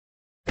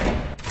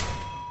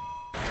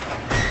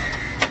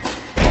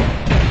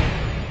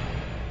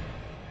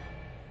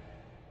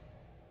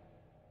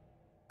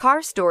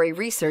Car Story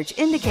research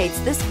indicates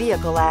this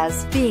vehicle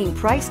as being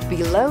priced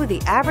below the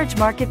average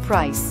market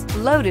price,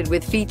 loaded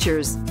with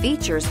features.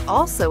 Features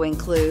also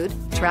include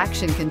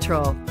traction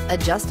control,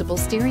 adjustable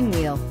steering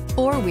wheel,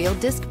 four-wheel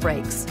disc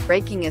brakes,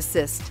 braking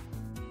assist.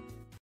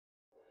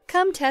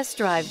 Come test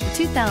drive the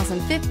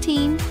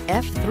 2015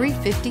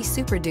 F-350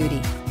 Super Duty.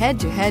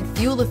 Head-to-head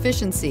fuel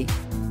efficiency,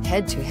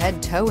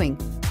 head-to-head towing,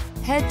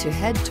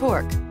 head-to-head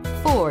torque.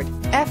 Ford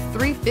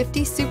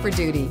F-350 Super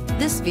Duty.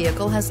 This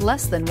vehicle has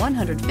less than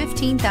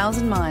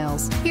 115,000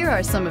 miles. Here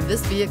are some of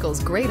this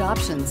vehicle's great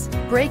options: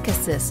 brake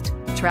assist,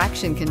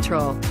 traction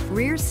control,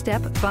 rear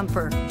step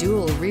bumper,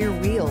 dual rear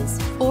wheels,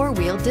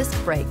 four-wheel disc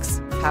brakes,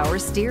 power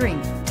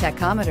steering,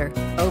 tachometer,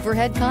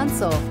 overhead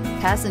console,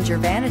 passenger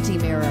vanity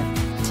mirror,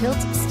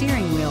 tilt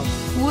steering wheel.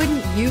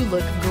 Wouldn't you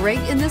look great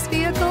in this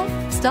vehicle?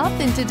 Stop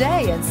in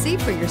today and see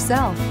for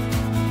yourself.